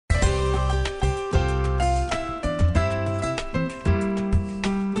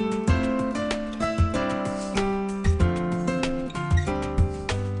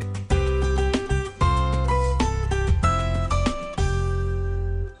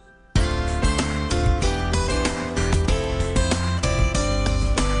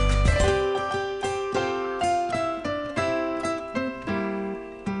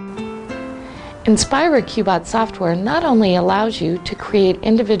Inspira QBOT software not only allows you to create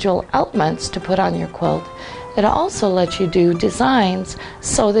individual elements to put on your quilt, it also lets you do designs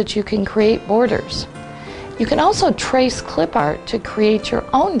so that you can create borders. You can also trace clip art to create your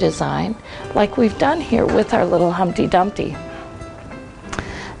own design, like we've done here with our little Humpty Dumpty.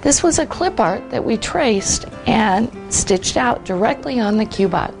 This was a clip art that we traced and stitched out directly on the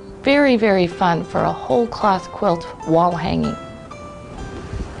QBOT. Very, very fun for a whole cloth quilt wall hanging.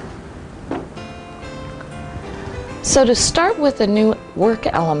 So to start with a new work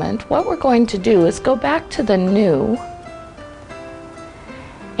element, what we're going to do is go back to the new,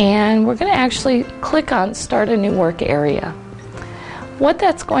 and we're going to actually click on Start a New Work Area. What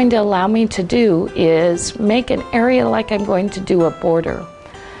that's going to allow me to do is make an area like I'm going to do a border.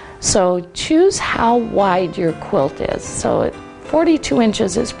 So choose how wide your quilt is. So 42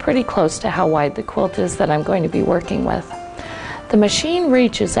 inches is pretty close to how wide the quilt is that I'm going to be working with. The machine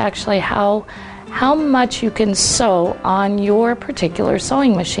reach is actually how much you can sew on your particular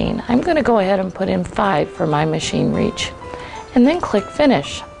sewing machine. I'm going to go ahead and put in 5 for my machine reach, and then click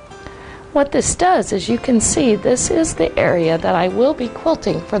Finish. What this does is you can see this is the area that I will be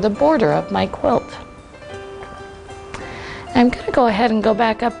quilting for the border of my quilt. I'm going to go ahead and go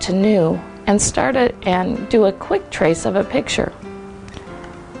back up to New and start it and do a quick trace of a picture.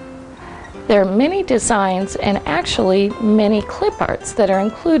 There are many designs and actually many clip arts that are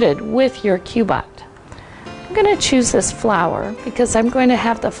included with your QBOT. I'm going to choose this flower because I'm going to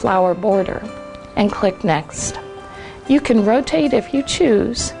have the flower border, and click Next. You can rotate if you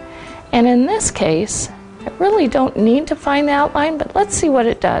choose, and in this case I really don't need to find the outline, but let's see what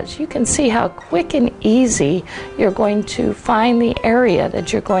it does. You can see how quick and easy you're going to find the area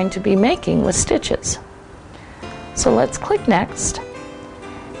that you're going to be making with stitches. So let's click Next.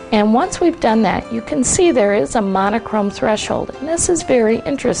 And once we've done that, you can see there is a monochrome threshold. And this is very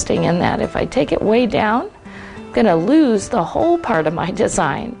interesting in that if I take it way down, I'm going to lose the whole part of my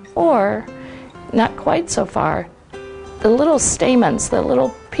design. Or, not quite so far, the little stamens, the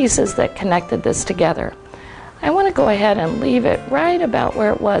little pieces that connected this together. I want to go ahead and leave it right about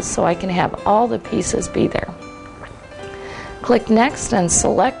where it was so I can have all the pieces be there. Click Next and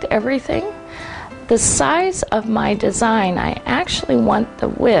select everything. The size of my design, I actually want the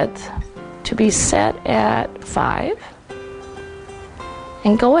width to be set at 5,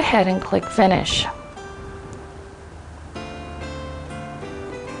 and go ahead and click Finish.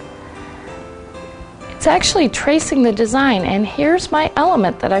 It's actually tracing the design, and here's my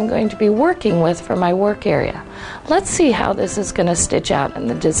element that I'm going to be working with for my work area. Let's see how this is going to stitch out in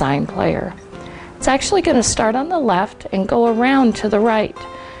the design player. It's actually going to start on the left and go around to the right,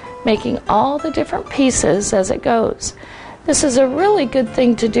 making all the different pieces as it goes. This is a really good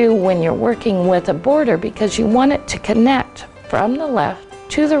thing to do when you're working with a border because you want it to connect from the left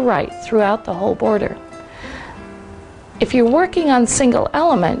to the right throughout the whole border. If you're working on single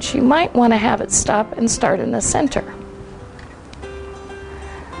elements, you might want to have it stop and start in the center.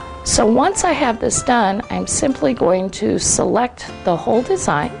 So once I have this done, I'm simply going to select the whole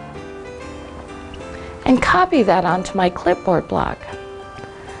design and copy that onto my clipboard block.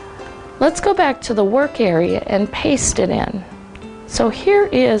 Let's go back to the work area and paste it in. So here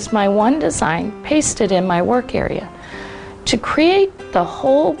is my one design pasted in my work area. To create the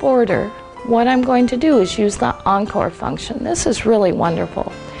whole border, what I'm going to do is use the Encore function. This is really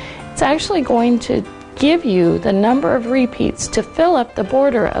wonderful. It's actually going to give you the number of repeats to fill up the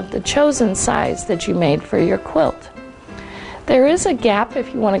border of the chosen size that you made for your quilt. There is a gap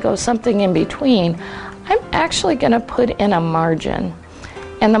if you want to go something in between. I'm actually going to put in a margin.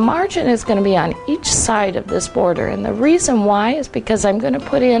 And the margin is going to be on each side of this border. And the reason why is because I'm going to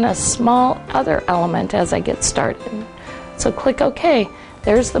put in a small other element as I get started. So click OK.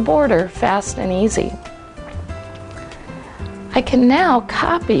 There's the border, fast and easy. I can now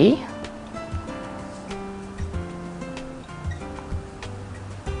copy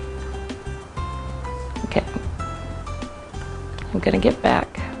okay. I'm going to get back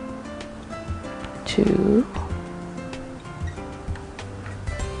to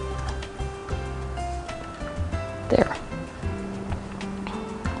there.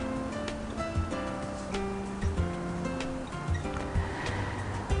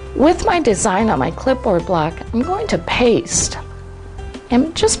 With my design on my clipboard block, I'm going to paste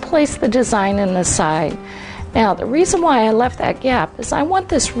and just place the design in the side. Now, the reason why I left that gap is I want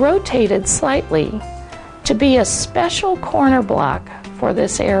this rotated slightly to be a special corner block for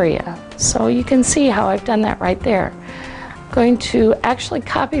this area. So you can see how I've done that right there. I'm going to actually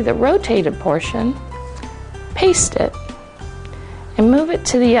copy the rotated portion, paste it, and move it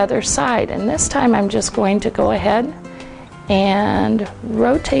to the other side. And this time I'm just going to go ahead and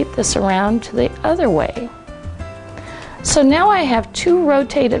rotate this around to the other way. So now I have two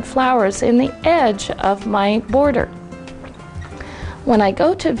rotated flowers in the edge of my border. When I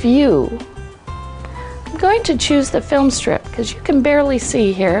go to view, I'm going to choose the film strip because you can barely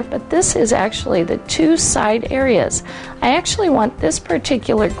see here, but this is actually the two side areas. I actually want this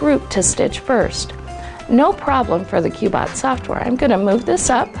particular group to stitch first. No problem for the QuickTrace software. I'm going to move this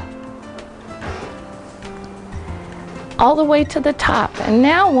up all the way to the top, and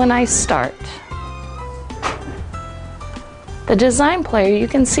now when I start the design player, you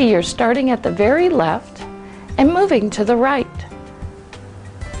can see you're starting at the very left and moving to the right.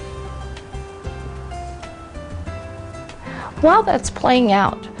 While that's playing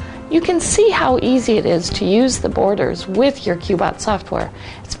out, you can see how easy it is to use the borders with your QuickTrace software.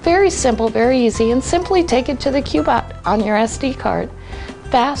 It's very simple, very easy, and simply take it to the QuickTrace on your SD card.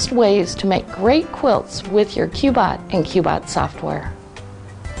 Fast ways to make great quilts with your QuickTrace and QuickTrace software.